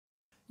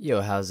Yo,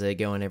 how's it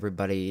going,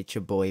 everybody? It's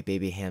your boy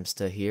Baby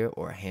Hamster here,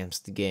 or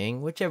Hamster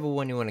Gang, whichever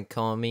one you want to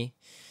call me.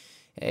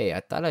 Hey,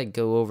 I thought I'd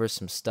go over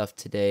some stuff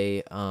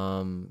today,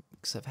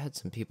 because I've had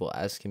some people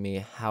asking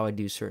me how I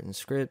do certain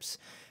scripts,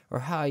 or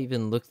how I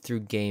even look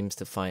through games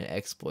to find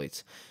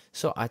exploits.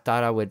 So I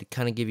thought I would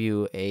kind of give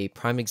you a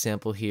prime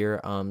example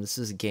here. This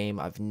is a game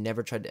I've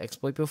never tried to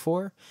exploit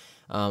before.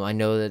 I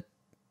know that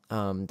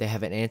they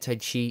have an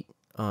anti-cheat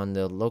on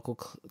the local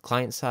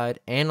client side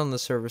and on the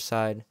server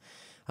side.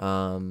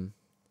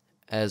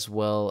 As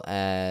well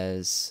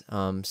as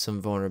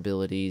some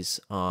vulnerabilities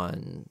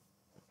on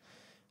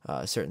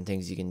certain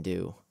things you can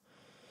do.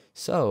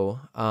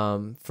 So,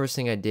 first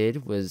thing I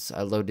did was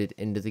I loaded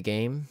into the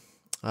game.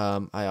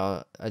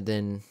 I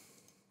then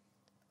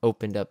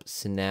opened up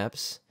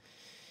Synapse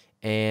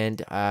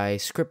and I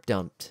script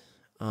dumped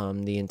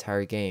the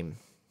entire game.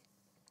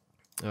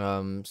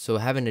 So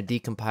having a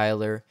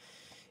decompiler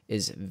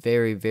is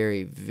very,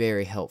 very,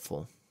 very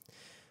helpful.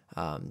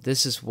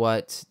 This is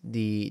what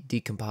the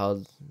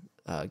decompiled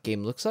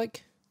game looks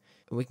like.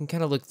 We can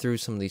kind of look through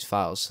some of these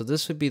files. So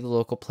this would be the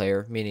local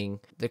player, meaning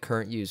the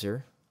current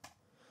user.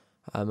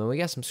 And we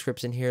got some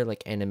scripts in here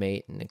like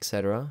animate and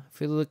etc.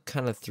 If we look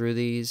kind of through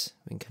these,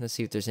 we can kind of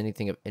see if there's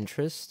anything of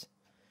interest.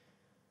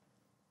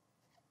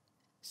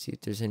 See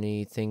if there's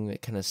anything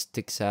that kind of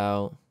sticks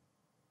out.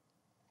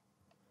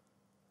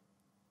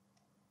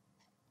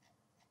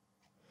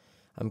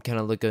 I'm kind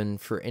of looking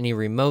for any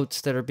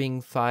remotes that are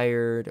being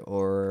fired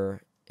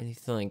or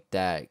anything like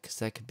that, because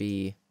that could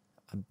be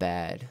a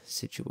bad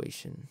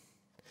situation.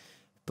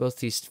 Both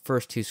these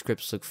first two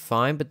scripts look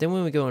fine, but then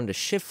when we go into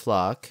shift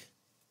lock,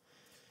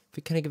 if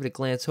we kind of give it a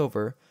glance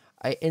over,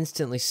 I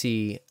instantly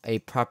see a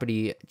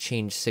property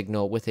change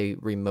signal with a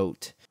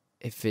remote.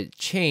 If it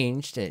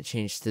changed and it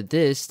changed to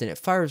this, then it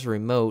fires a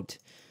remote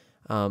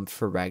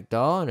for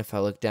ragdoll. And if I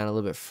look down a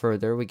little bit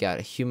further, we got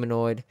a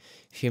humanoid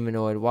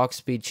walk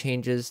speed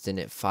changes, then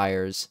it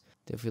fires.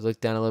 If we look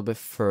down a little bit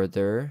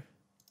further,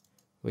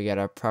 we got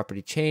our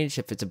property change.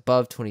 If it's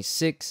above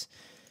 26,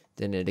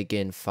 then it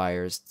again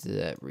fires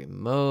that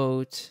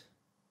remote.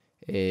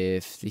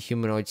 If the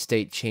humanoid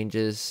state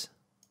changes,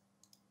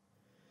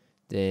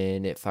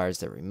 then it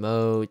fires that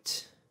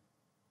remote.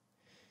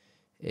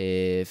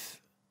 If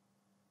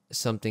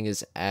something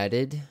is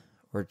added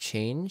or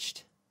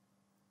changed,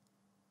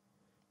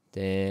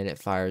 then it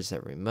fires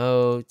that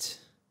remote.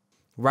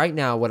 Right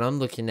now, what I'm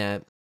looking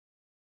at,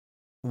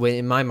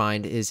 in my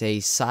mind, is a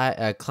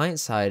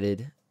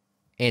client-sided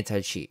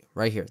anti-cheat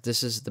right here.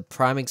 This is the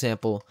prime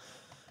example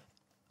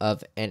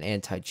of an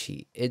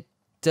anti-cheat. It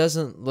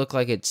doesn't look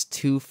like it's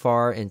too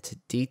far into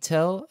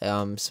detail.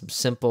 Some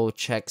simple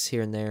checks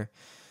here and there.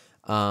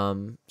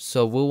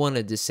 So we'll want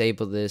to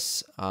disable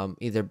this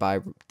either by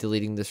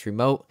deleting this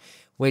remote,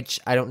 which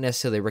I don't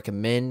necessarily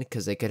recommend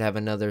because they could have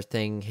another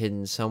thing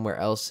hidden somewhere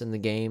else in the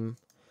game,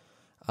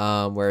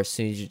 where as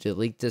soon as you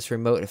delete this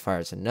remote, it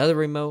fires another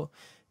remote,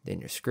 then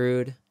you're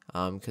screwed,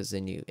 because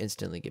then you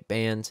instantly get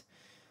banned.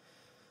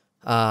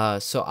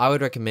 So I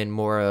would recommend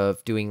more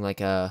of doing like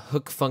a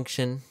hook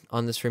function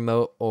on this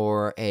remote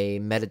or a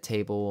meta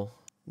table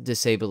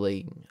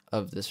disabling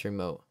of this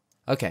remote.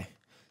 Okay,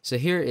 so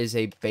here is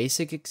a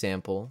basic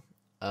example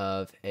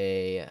of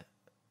a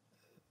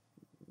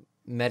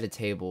meta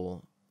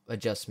table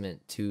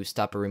adjustment to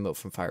stop a remote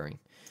from firing.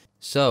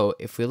 So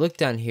if we look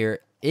down here,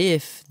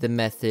 if the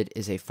method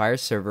is a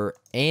FireServer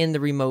and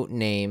the remote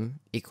name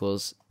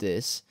equals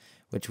this,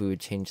 which we would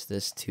change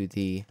this to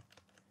the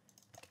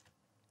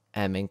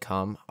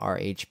admin.com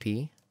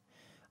RHP,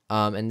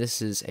 and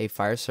this is a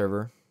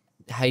FireServer.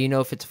 How you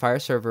know if it's a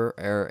FireServer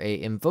or a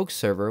invoke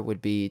server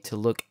would be to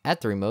look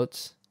at the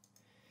remotes.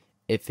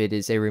 If it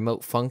is a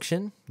remote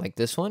function like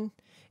this one,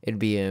 it'd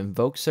be an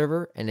invoke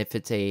server, and if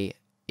it's a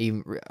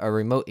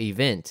remote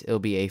event, it'll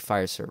be a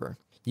FireServer.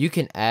 You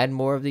can add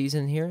more of these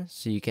in here,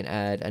 so you can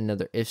add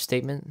another if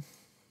statement.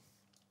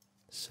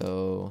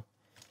 So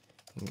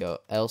you can go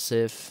else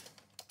if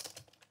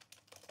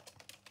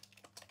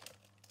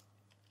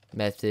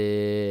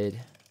method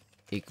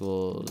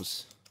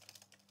equals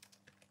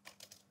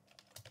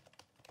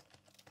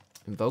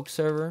invoke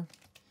server,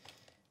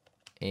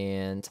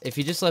 and if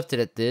you just left it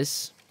at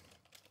this,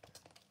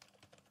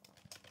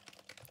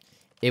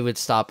 it would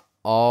stop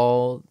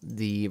all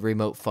the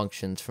remote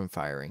functions from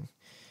firing,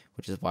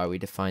 which is why we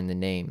define the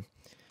name.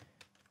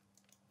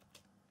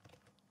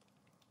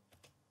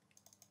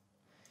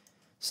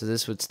 So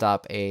this would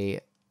stop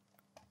a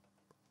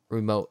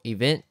remote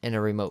event and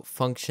a remote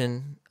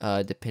function,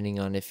 depending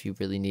on if you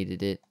really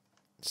needed it.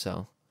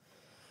 So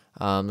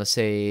let's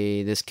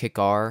say this kick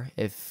R,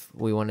 if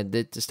we wanted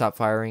it to stop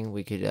firing,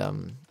 we could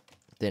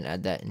then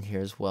add that in here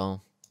as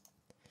well,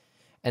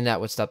 and that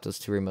would stop those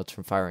two remotes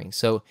from firing.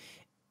 So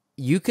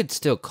you could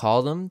still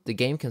call them, the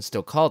game can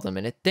still call them,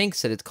 and it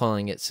thinks that it's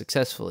calling it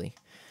successfully,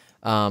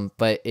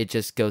 but it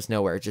just goes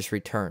nowhere, it just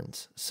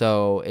returns.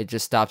 So it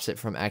just stops it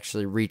from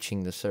actually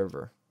reaching the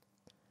server,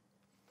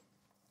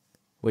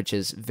 which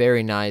is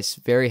very nice,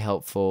 very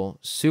helpful,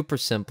 super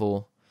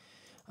simple,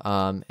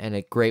 and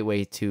a great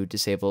way to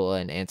disable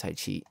an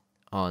anti-cheat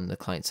on the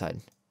client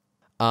side.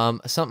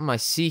 Something I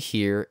see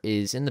here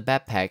is in the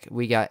backpack,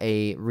 we got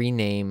a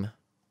rename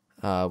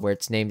where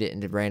it's named it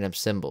into random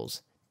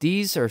symbols.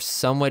 These are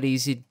somewhat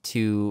easy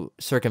to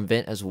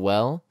circumvent as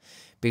well,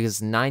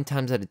 because 9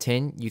 times out of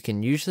 10, you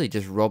can usually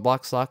just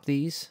Roblox lock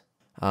these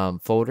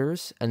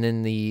folders, and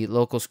then the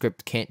local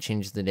script can't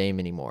change the name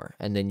anymore.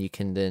 And then you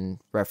can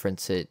then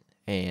reference it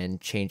and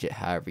change it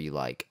however you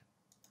like.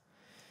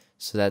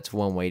 So that's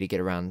one way to get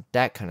around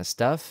that kind of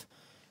stuff.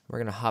 We're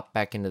going to hop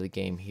back into the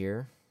game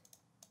here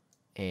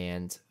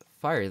and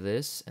fire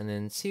this, and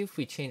then see if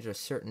we change a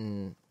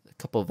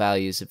couple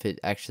values, if it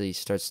actually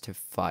starts to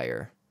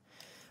fire.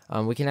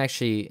 We can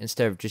actually,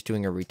 instead of just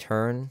doing a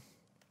return,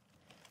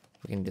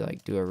 we can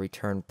do a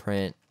return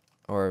print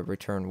or a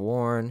return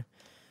warn,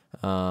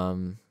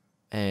 and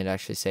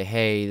actually say,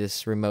 hey,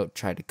 this remote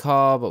tried to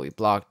call, but we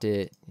blocked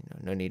it.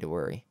 No need to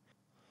worry.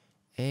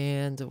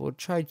 And we'll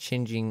try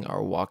changing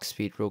our walk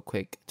speed real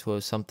quick to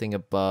something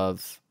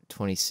above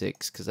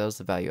 26, because that was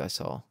the value I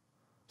saw.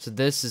 So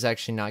this is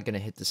actually not going to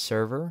hit the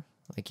server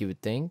like you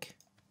would think.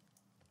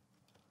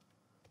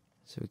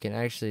 So we can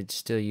actually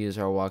still use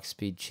our walk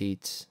speed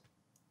cheats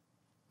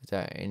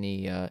without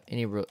any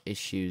real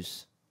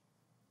issues.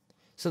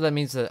 So that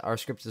means that our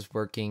script is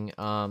working.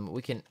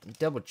 We can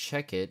double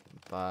check it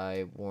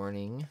by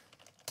warning.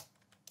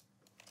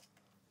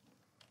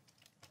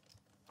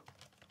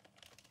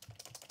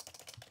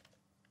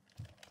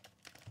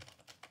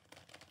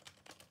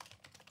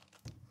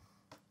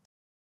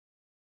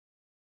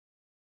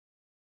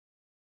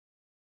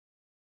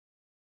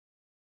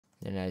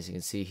 And as you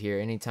can see here,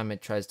 anytime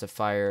it tries to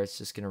fire, it's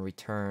just going to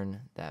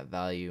return that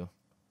value.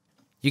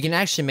 You can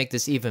actually make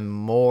this even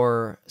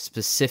more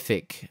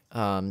specific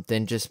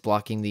than just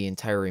blocking the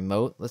entire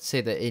remote. Let's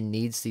say that it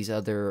needs these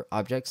other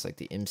objects like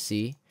the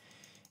MC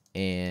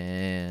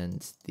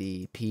and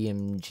the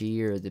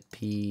PMG or the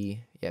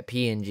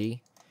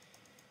PNG.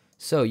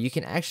 So you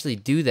can actually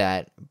do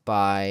that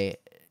by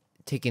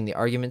taking the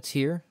arguments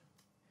here,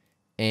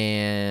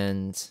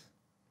 and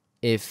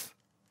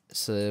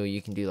so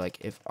you can do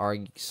if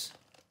args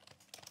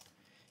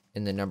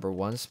in the number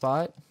 1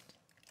 spot,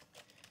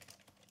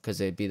 because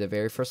it'd be the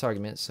very first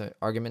argument. So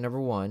argument number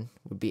 1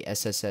 would be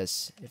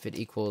SSS. If it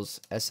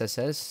equals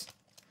SSS,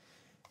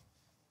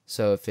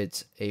 so if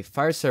it's a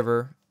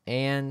FireServer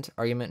and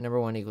argument number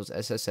 1 equals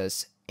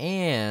SSS,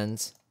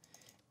 and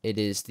it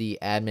is the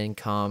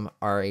admin.com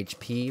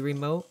RHP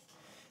remote,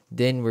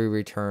 then we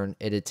return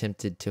it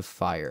attempted to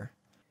fire.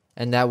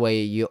 And that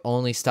way you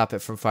only stop it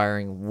from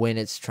firing when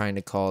it's trying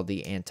to call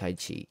the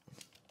anti-cheat.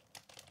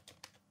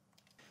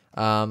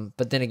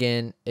 But then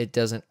again, it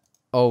doesn't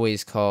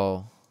always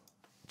call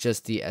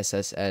just the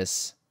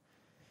SSS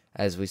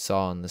as we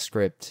saw in the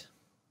script.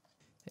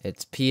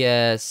 It's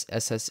PS,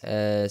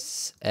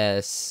 SSS,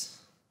 S,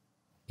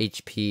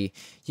 HP.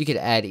 You could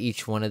add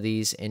each one of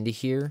these into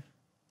here.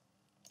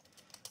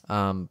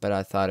 But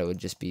I thought it would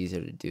just be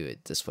easier to do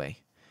it this way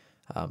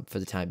for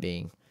the time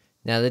being.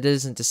 Now, that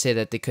isn't to say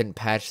that they couldn't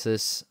patch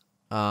this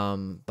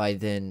by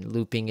then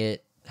looping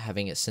it,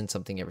 having it send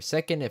something every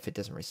second. If it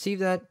doesn't receive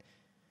that,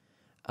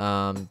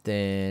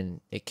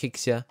 then it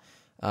kicks you.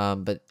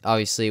 But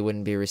obviously, it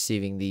wouldn't be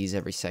receiving these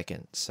every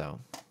second.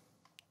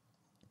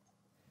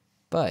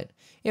 But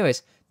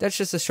anyways, that's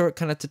just a short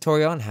kind of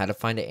tutorial on how to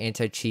find an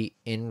anti-cheat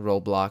in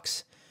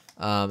Roblox,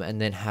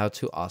 and then how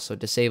to also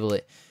disable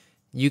it.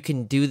 You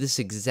can do this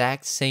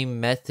exact same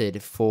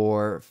method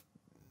for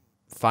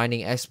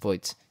finding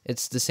exploits.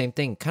 It's the same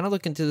thing. Kind of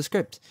look into the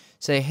script.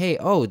 Say, hey,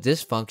 oh,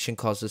 this function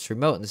calls this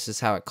remote, and this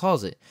is how it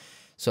calls it.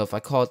 So if I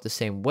call it the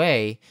same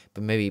way,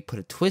 but maybe put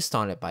a twist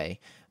on it by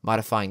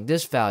modifying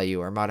this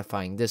value or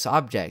modifying this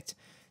object,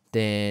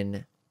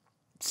 then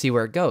see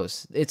where it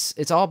goes.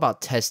 It's all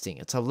about testing.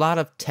 It's a lot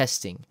of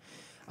testing.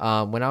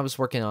 When I was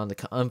working on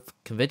the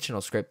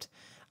unconventional script,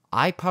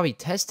 I probably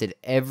tested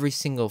every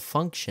single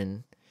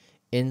function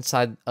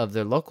inside of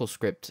their local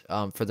script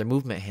for their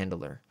movement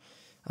handler.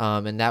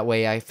 And that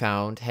way I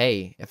found,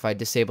 hey, if I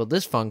disable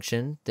this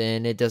function,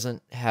 then it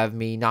doesn't have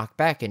me knock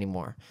back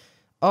anymore.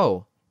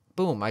 Oh,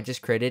 boom, I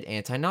just created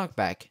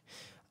anti-knockback.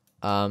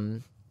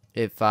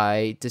 If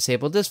I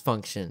disable this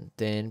function,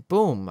 then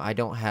boom, I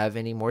don't have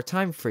any more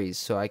time freeze.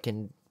 So I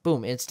can,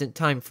 boom, instant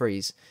time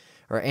freeze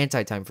or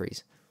anti-time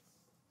freeze.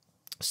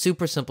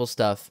 Super simple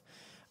stuff.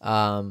 If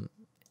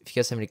you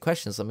guys have any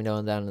questions, let me know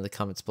down in the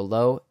comments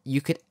below. You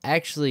could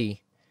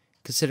actually,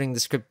 considering the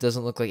script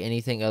doesn't look like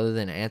anything other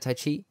than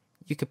anti-cheat,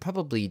 you could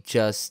probably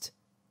just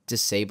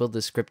disable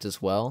the script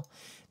as well.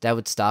 That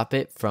would stop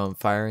it from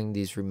firing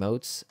these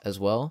remotes as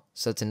well.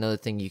 So that's another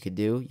thing you could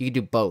do. You could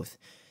do both.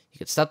 You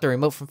could stop the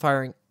remote from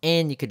firing,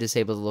 and you could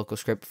disable the local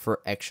script for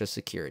extra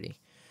security.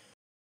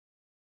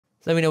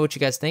 Let me know what you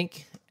guys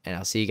think, and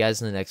I'll see you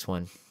guys in the next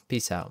one.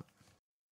 Peace out.